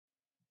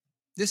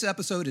This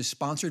episode is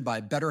sponsored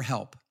by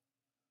BetterHelp.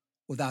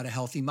 Without a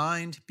healthy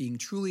mind, being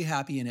truly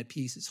happy and at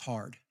peace is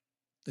hard.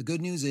 The good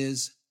news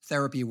is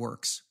therapy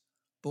works.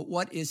 But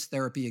what is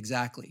therapy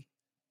exactly?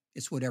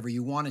 It's whatever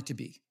you want it to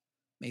be.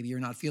 Maybe you're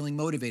not feeling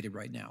motivated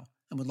right now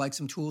and would like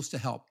some tools to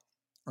help.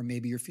 Or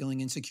maybe you're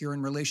feeling insecure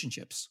in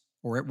relationships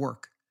or at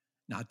work,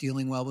 not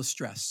dealing well with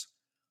stress.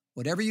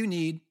 Whatever you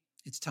need,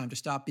 it's time to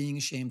stop being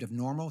ashamed of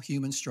normal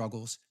human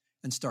struggles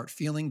and start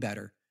feeling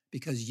better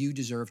because you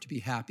deserve to be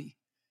happy.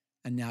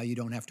 And now you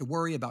don't have to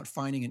worry about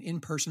finding an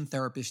in-person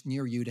therapist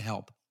near you to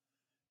help.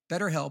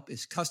 BetterHelp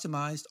is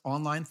customized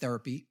online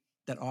therapy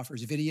that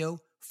offers video,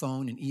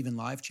 phone, and even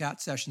live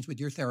chat sessions with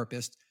your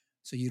therapist,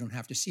 so you don't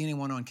have to see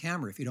anyone on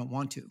camera if you don't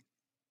want to.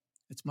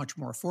 It's much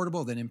more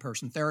affordable than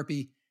in-person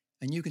therapy,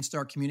 and you can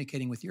start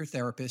communicating with your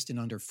therapist in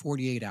under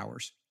 48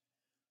 hours.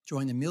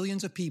 Join the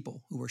millions of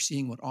people who are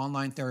seeing what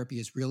online therapy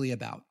is really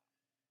about.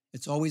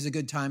 It's always a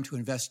good time to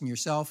invest in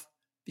yourself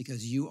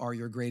because you are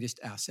your greatest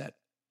asset.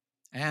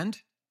 And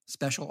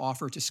special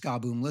offer to Ska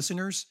Boom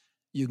listeners,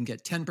 you can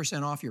get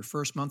 10% off your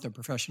first month of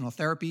professional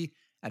therapy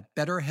at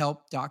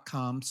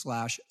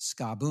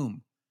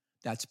betterhelp.com/skaboom.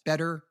 That's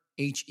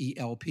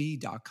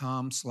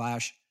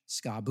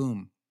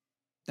betterhelp.com/skaboom.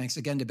 Thanks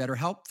again to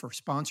BetterHelp for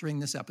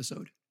sponsoring this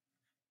episode.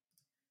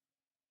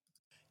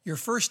 Your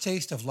first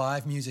taste of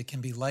live music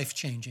can be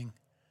life-changing.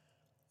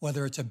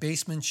 Whether it's a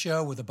basement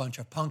show with a bunch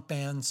of punk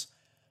bands,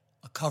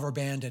 a cover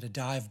band at a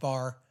dive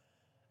bar,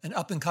 an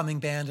up-and-coming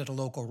band at a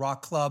local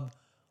rock club,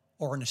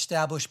 or an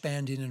established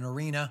band in an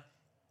arena,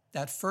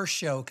 that first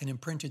show can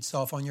imprint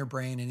itself on your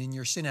brain and in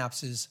your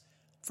synapses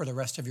for the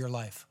rest of your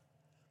life.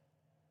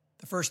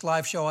 The first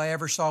live show I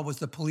ever saw was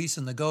the Police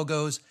and the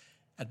Go-Go's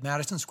at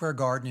Madison Square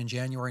Garden in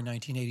January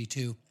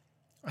 1982.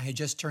 I had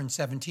just turned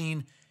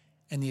 17,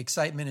 and the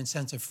excitement and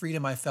sense of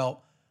freedom I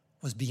felt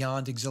was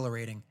beyond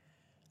exhilarating.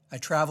 I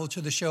traveled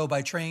to the show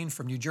by train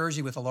from New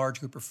Jersey with a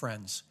large group of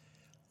friends.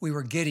 We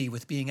were giddy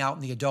with being out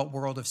in the adult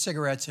world of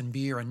cigarettes and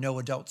beer and no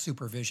adult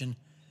supervision.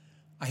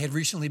 I had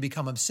recently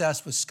become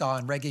obsessed with ska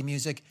and reggae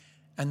music,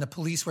 and the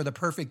Police were the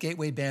perfect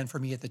gateway band for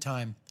me at the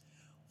time.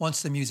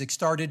 Once the music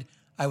started,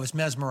 I was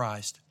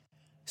mesmerized.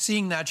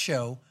 Seeing that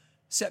show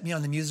set me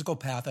on the musical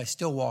path I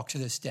still walk to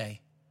this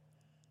day.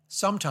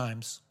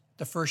 Sometimes,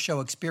 the first show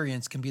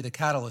experience can be the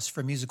catalyst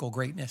for musical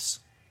greatness.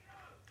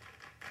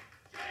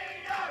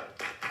 Geno!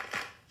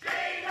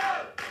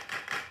 Geno!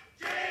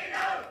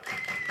 Geno!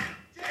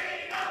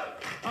 Geno!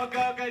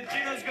 Okay,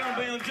 Geno's going to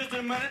be on just in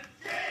a minute.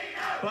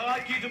 But I'd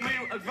like you to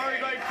meet a very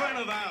great friend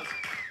of ours.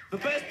 The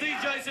best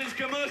DJ since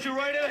commercial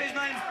radio. His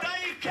name's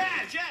Dave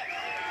Cash. Yeah.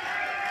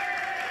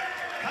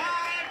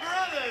 Hi,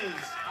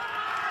 brothers.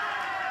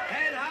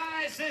 And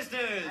hi,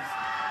 sisters.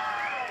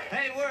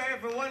 Hey, we're here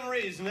for one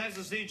reason. That's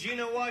to see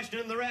Geno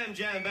Washington and the Ram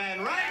Jam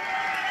Band, right?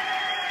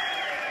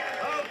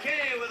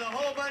 Okay, with a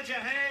whole bunch of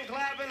hand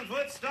clapping,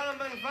 foot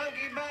stomping,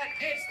 funky back,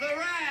 it's the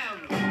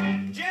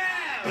Ram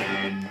Jam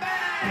Band.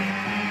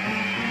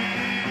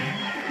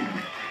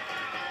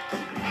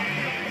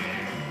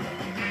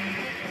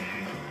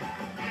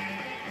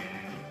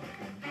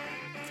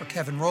 For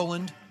Kevin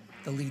Rowland,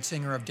 the lead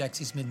singer of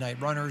Dexy's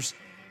Midnight Runners,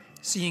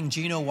 seeing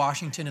Geno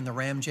Washington and the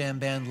Ram Jam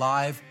Band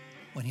live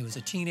when he was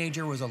a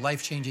teenager was a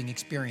life-changing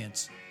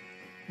experience.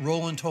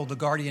 Rowland told the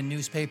Guardian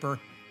newspaper,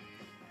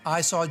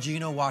 "I saw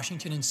Geno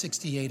Washington in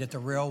 '68 at the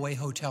Railway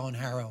Hotel in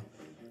Harrow.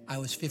 I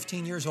was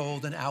 15 years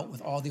old and out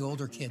with all the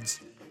older kids.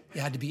 You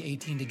had to be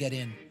 18 to get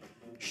in.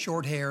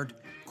 Short-haired,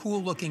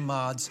 cool-looking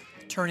mods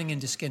turning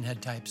into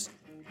skinhead types.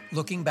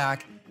 Looking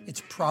back,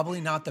 it's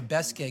probably not the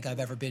best gig I've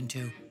ever been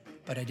to,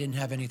 but I didn't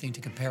have anything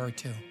to compare it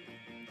to."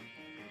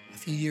 A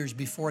few years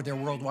before their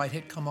worldwide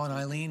hit Come On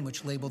Eileen,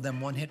 which labeled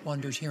them one-hit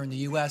wonders here in the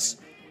U.S.,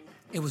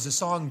 it was the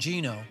song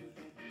Geno,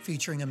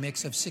 featuring a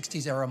mix of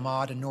 60s-era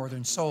mod and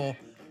Northern soul,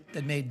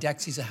 that made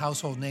Dexys a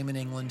household name in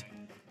England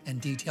and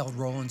detailed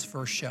Rowland's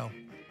first show.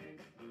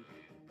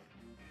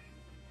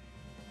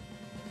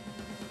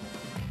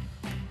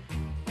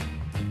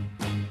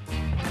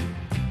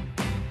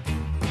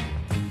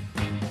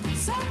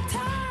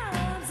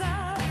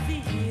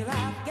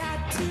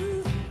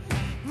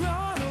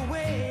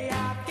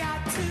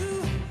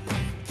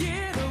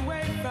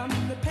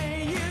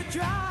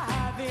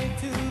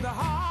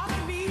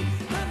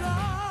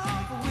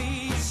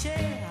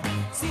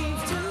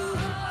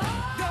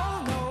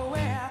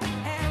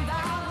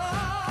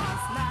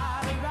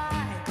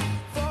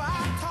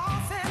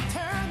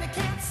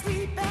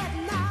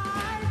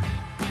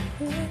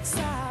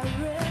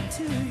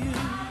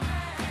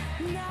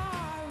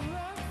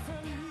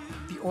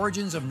 The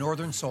origins of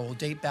Northern Soul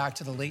date back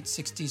to the late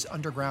 60s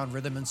underground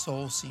rhythm and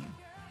soul scene.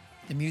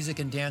 The music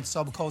and dance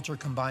subculture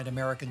combined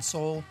American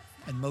soul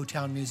and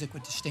Motown music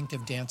with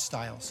distinctive dance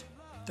styles.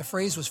 The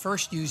phrase was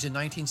first used in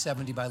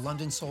 1970 by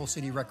London Soul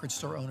City record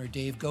store owner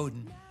Dave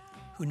Godin,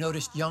 who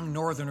noticed young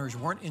Northerners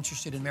weren't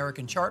interested in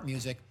American chart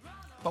music,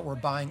 but were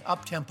buying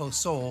up-tempo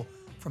soul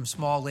from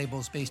small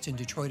labels based in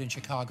Detroit and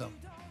Chicago.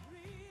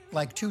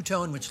 Like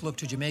Two-Tone, which looked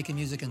to Jamaican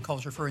music and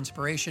culture for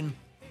inspiration,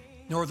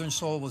 Northern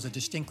Soul was a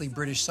distinctly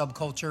British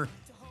subculture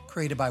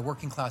created by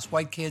working-class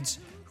white kids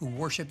who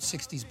worshipped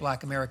 60s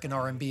Black American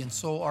R&B and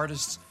soul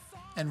artists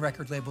and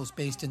record labels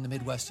based in the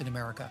Midwest in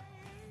America.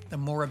 The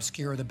more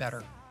obscure, the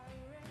better.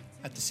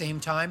 At the same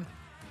time,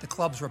 the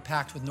clubs were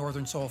packed with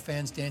Northern Soul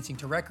fans dancing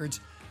to records,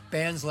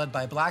 bands led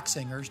by black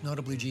singers,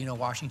 notably Geno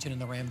Washington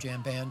and the Ram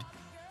Jam Band,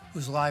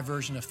 whose live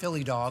version of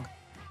Philly Dog,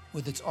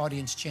 with its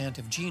audience chant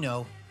of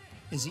Geno,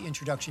 is the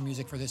introduction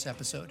music for this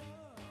episode.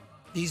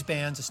 These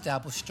bands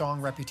established strong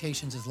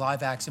reputations as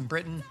live acts in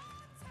Britain,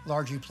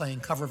 largely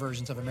playing cover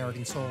versions of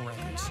American soul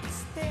records.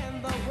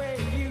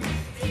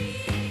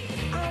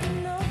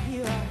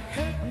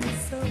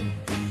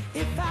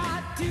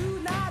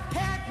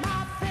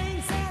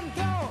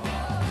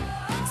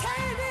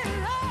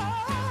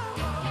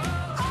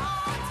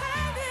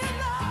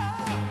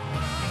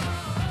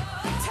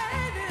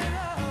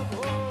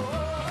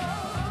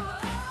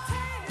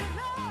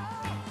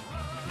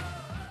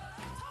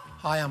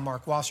 Hi, I'm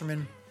Mark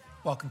Wasserman.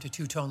 Welcome to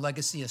Two Tone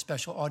Legacy, a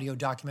special audio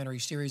documentary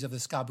series of the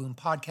Ska Boom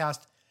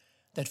podcast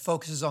that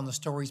focuses on the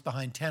stories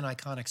behind 10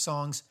 iconic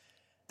songs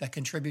that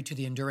contribute to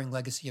the enduring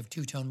legacy of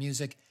two-tone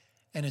music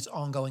and its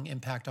ongoing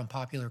impact on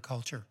popular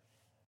culture.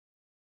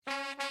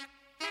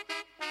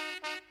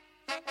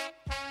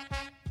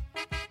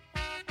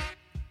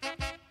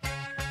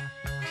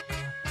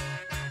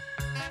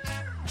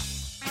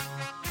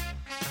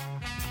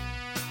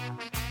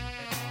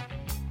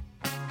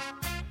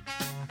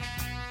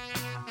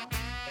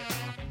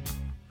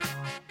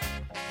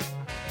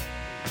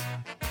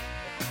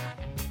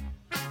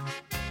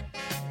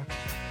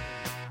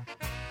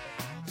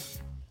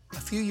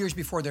 A few years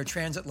before their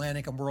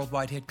transatlantic and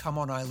worldwide hit Come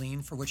On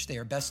Eileen, for which they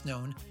are best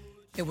known,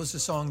 it was the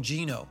song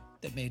Geno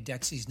that made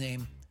Dexy's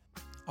name.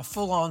 A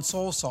full-on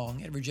soul song,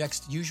 it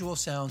rejects the usual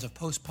sounds of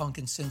post-punk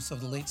and synths of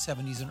the late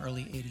 70s and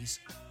early 80s.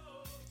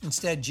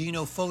 Instead,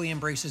 Geno fully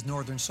embraces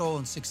Northern Soul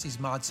and 60s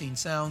mod scene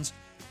sounds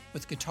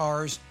with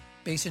guitars,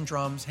 bass and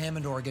drums,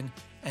 Hammond organ,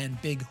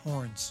 and big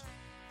horns.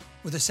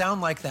 With a sound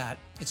like that,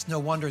 it's no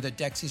wonder that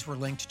Dexys were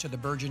linked to the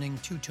burgeoning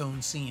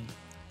two-tone scene.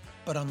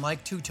 But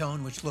unlike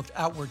two-tone, which looked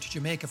outward to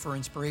Jamaica for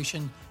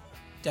inspiration,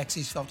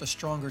 Dexys felt a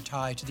stronger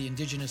tie to the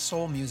indigenous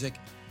soul music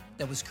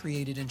that was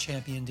created and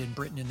championed in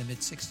Britain in the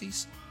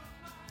mid-60s.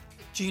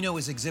 Geno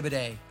is Exhibit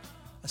A,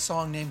 a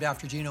song named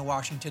after Geno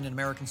Washington, an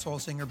American soul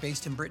singer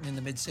based in Britain in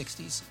the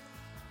mid-60s.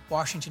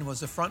 Washington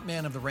was the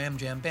frontman of the Ram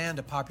Jam Band,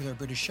 a popular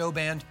British show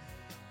band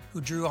who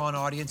drew on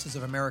audiences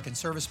of American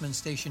servicemen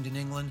stationed in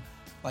England,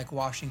 like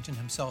Washington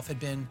himself had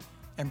been,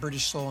 and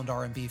British soul and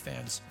R&B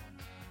fans.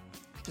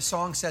 The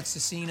song sets the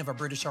scene of a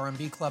British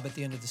R&B club at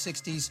the end of the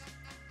 60s,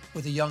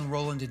 with a young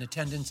Roland in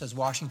attendance as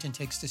Washington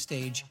takes the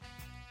stage,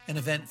 an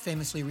event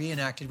famously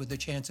reenacted with the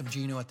chants of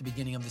Geno at the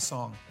beginning of the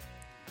song.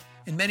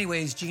 In many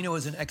ways, Geno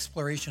is an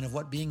exploration of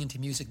what being into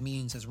music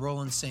means as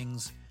Roland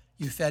sings,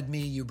 "You fed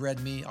me, you bred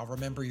me, I'll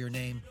remember your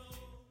name."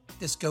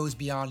 This goes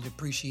beyond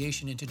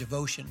appreciation into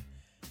devotion,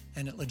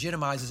 and it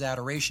legitimizes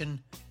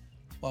adoration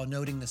while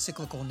noting the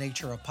cyclical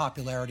nature of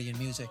popularity in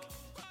music.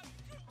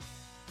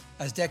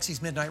 As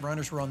Dexy's Midnight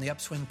Runners were on the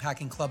upswing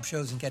packing club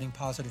shows and getting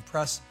positive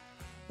press,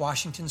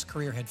 Washington's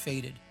career had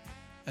faded,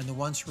 and the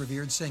once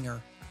revered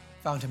singer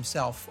found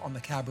himself on the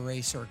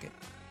cabaret circuit.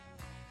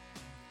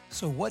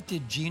 So what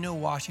did Geno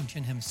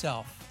Washington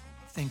himself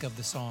think of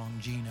the song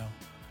Geno?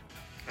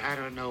 I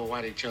don't know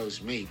why they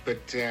chose me,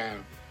 but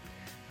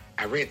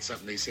I read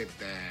something. They said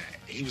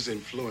he was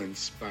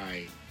influenced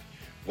by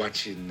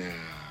watching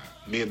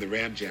me and the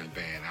Ram Jam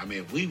Band. I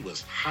mean, we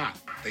was hot.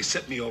 They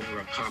sent me over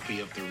a copy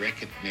of the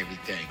record and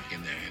everything,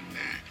 and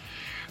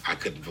I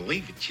couldn't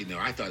believe it. You know,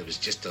 I thought it was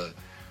just a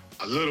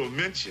little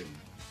mention,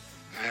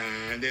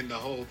 and then the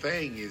whole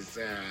thing is,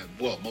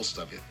 most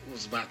of it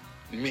was about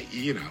me,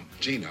 you know,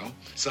 Geno.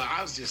 So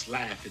I was just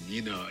laughing,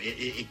 you know.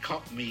 It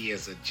caught me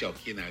as a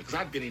joke, you know, because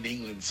I'd been in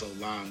England so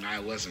long,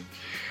 I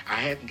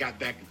hadn't got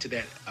back into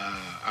that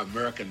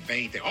American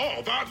vein thing. Oh,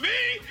 about me?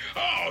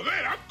 Oh,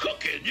 man, I'm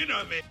cooking, you know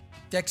what I mean?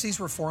 Dexys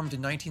were formed in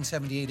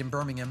 1978 in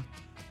Birmingham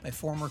by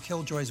former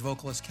Killjoys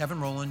vocalist Kevin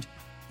Rowland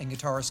and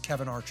guitarist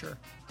Kevin Archer.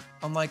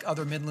 Unlike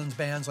other Midlands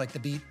bands like The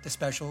Beat, The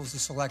Specials, The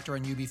Selector,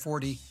 and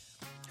UB40,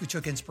 who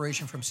took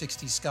inspiration from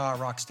 60s ska,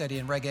 rocksteady,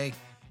 and reggae,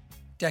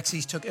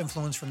 Dexys took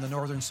influence from the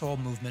Northern Soul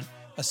movement,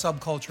 a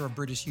subculture of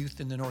British youth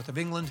in the north of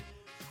England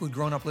who had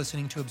grown up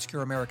listening to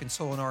obscure American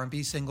soul and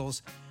R&B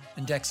singles,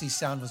 and Dexys'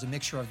 sound was a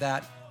mixture of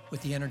that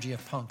with the energy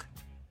of punk.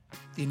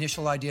 The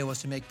initial idea was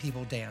to make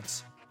people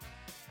dance.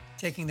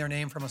 Taking their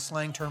name from a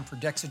slang term for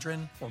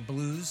dexedrine, or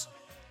blues,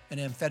 an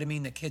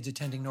amphetamine that kids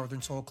attending Northern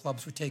Soul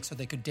clubs would take so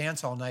they could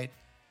dance all night,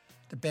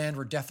 the band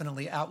were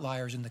definitely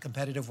outliers in the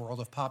competitive world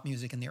of pop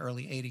music in the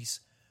early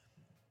 80s.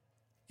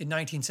 In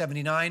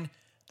 1979,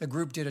 the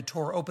group did a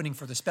tour opening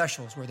for The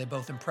Specials, where they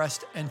both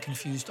impressed and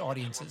confused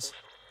audiences.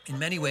 In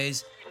many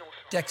ways,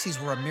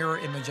 Dexys were a mirror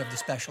image of The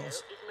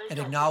Specials, and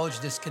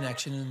acknowledged this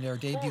connection in their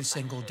debut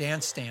single,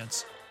 Dance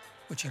Dance,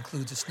 which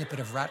includes a snippet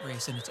of Rat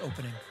Race in its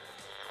opening.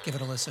 Give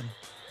it a listen.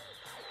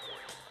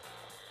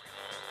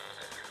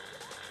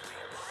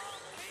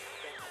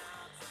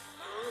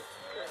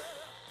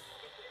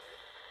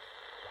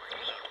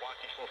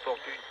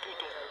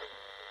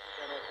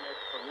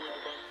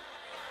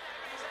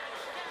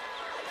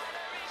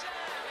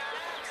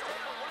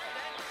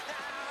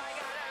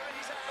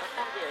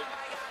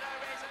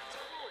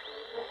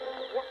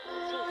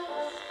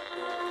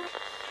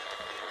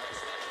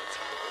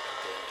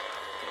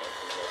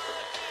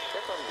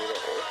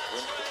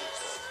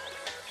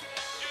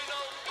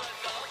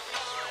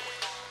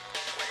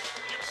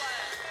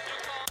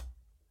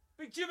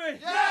 Big Jimmy!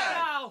 Yeah!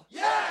 Now!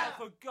 Yeah!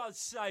 For God's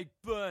sake,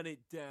 burn it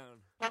down.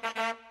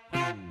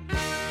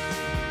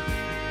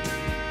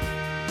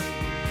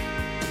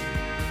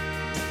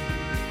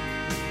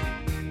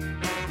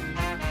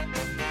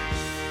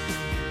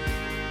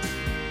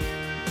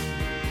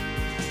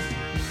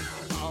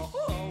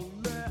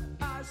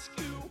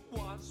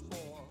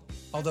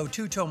 Although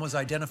Two-Tone was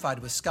identified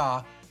with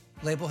ska,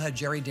 label head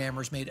Jerry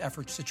Dammers made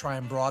efforts to try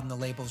and broaden the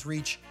label's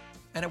reach,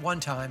 and at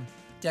one time,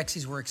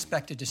 Dexys were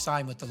expected to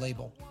sign with the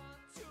label.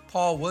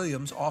 Paul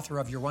Williams, author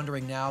of You're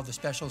Wondering Now, The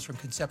Specials from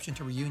Conception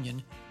to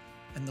Reunion,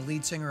 and the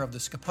lead singer of the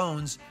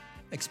Scapones,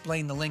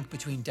 explained the link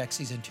between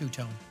Dexys and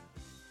Two-Tone.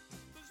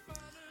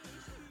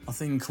 I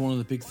think one of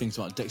the big things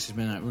about Dexys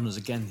Midnight Runners,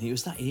 again, it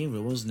was that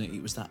era, wasn't it?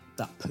 It was that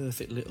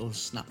perfect little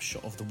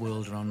snapshot of the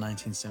world around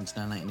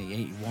 1979,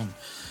 1981,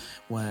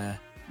 where,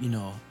 you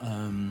know,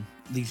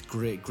 these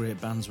great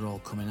bands were all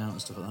coming out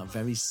and stuff like that.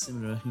 Very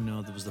similar, you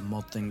know, there was the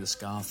mod thing, the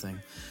ska thing,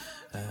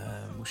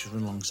 which was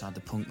run alongside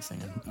the punk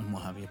thing and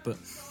what have you. But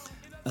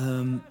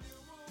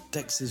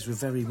Dexys were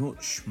very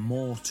much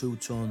more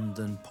two-tone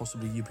than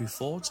possibly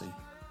UB40.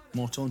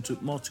 More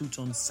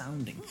two-tone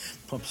sounding,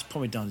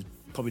 probably down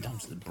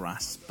to the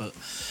brass, but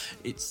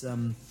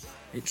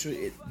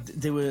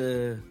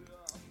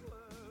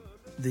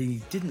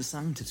they didn't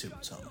sound to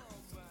two-tone,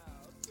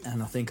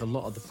 and I think a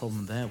lot of the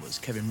problem there was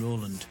Kevin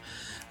Rowland,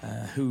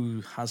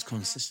 who has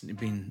consistently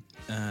been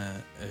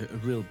a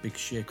real big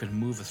shaker and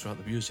mover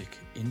throughout the music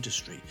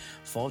industry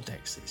for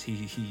Dexys.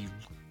 He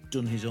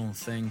done his own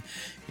thing,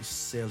 he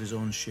sailed his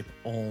own ship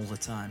all the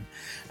time,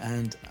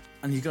 and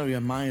you've got to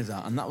admire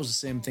that. And that was the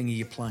same thing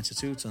he applied to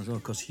Two-Tone as well,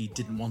 because he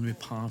didn't want to be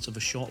part of a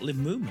short-lived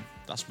movement.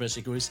 That's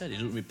basically what he said. He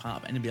didn't want to be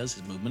part of anybody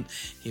else's movement.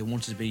 He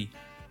wanted to be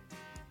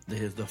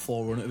the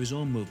forerunner of his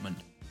own movement.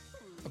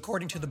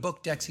 According to the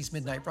book Dexys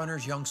Midnight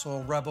Runners, Young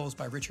Soul Rebels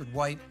by Richard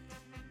White,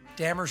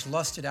 Dammers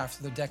lusted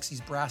after the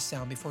Dexys brass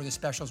sound before the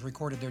Specials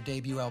recorded their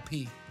debut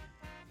LP.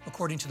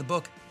 According to the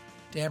book,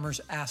 Dammers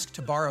asked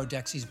to borrow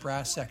Dexys'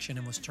 brass section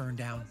and was turned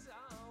down.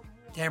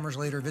 Dammers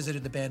later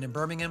visited the band in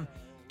Birmingham,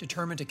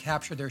 determined to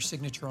capture their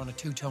signature on a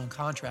two-tone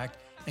contract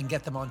and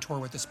get them on tour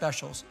with the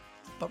Specials,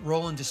 but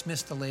Rowland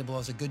dismissed the label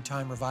as a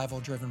good-time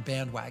revival-driven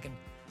bandwagon.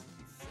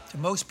 To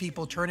most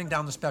people, turning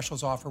down the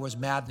Specials' offer was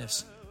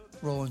madness,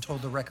 Rowland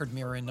told the Record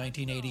Mirror in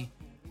 1980.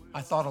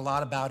 I thought a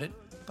lot about it,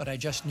 but I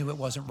just knew it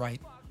wasn't right.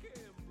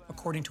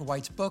 According to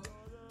White's book,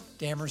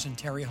 Dammers and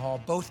Terry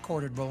Hall both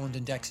courted Rowland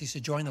and Dexys to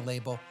join the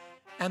label,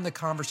 and the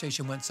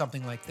conversation went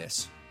something like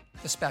this.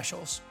 The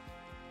Specials.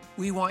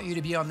 We want you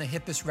to be on the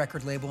hippest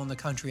record label in the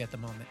country at the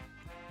moment.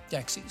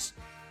 Dexys.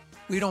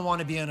 We don't want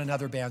to be on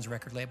another band's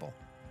record label.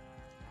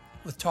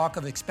 With talk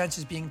of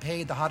expenses being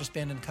paid, the hottest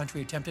band in the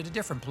country attempted a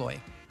different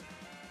ploy.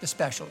 The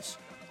Specials.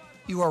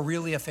 You are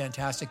really a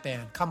fantastic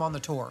band. Come on the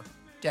tour.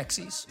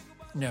 Dexys.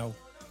 No.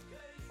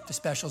 The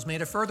Specials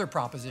made a further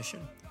proposition.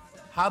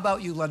 How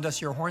about you lend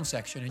us your horn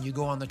section and you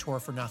go on the tour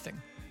for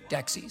nothing?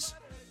 Dexys.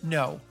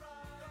 No.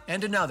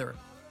 And another.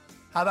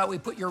 How about we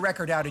put your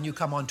record out and you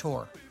come on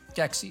tour?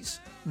 Dexys.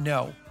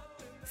 No.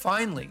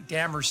 Finally,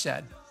 Dammers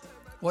said,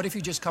 what if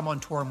you just come on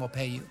tour and we'll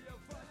pay you?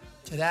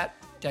 To that,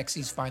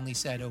 Dexys finally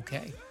said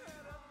okay.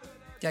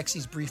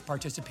 Dexys' brief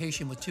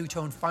participation with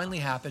Two-Tone finally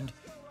happened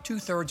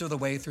 2/3 of the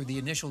way through the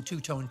initial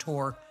Two-Tone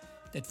tour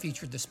that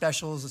featured the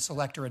Specials, the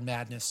Selector, and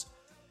Madness.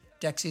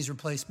 Dexys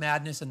replaced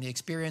Madness, and the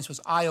experience was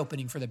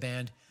eye-opening for the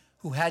band,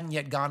 who hadn't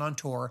yet gone on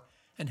tour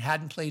and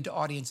hadn't played to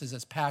audiences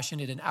as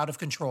passionate and out of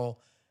control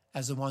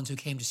as the ones who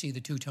came to see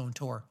the Two-Tone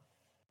tour.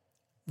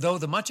 Though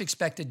the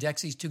much-expected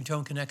Dexys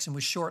Two-Tone connection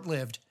was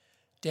short-lived,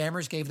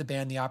 Dammers gave the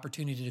band the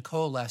opportunity to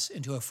coalesce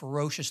into a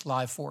ferocious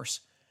live force.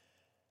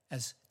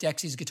 As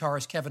Dexys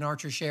guitarist Kevin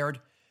Archer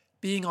shared,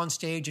 being on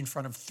stage in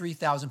front of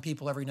 3,000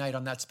 people every night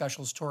on that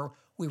Specials tour,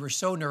 we were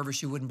so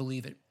nervous you wouldn't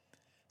believe it.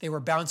 They were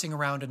bouncing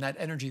around and that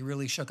energy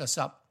really shook us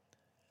up.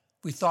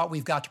 We thought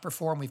we've got to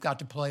perform, we've got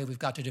to play, we've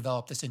got to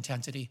develop this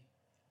intensity.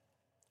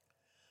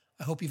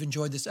 I hope you've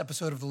enjoyed this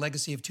episode of The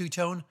Legacy of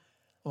Two-Tone.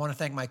 I want to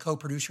thank my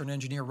co-producer and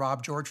engineer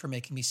Rob George for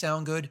making me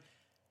sound good,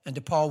 and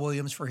to Paul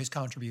Williams for his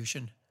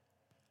contribution.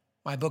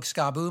 My book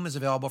Ska Boom is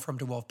available from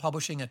DeWolf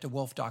Publishing at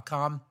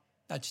DeWolf.com.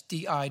 That's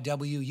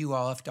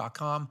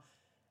DIWULF.com,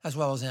 as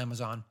well as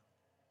Amazon.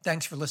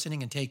 Thanks for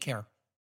listening and take care.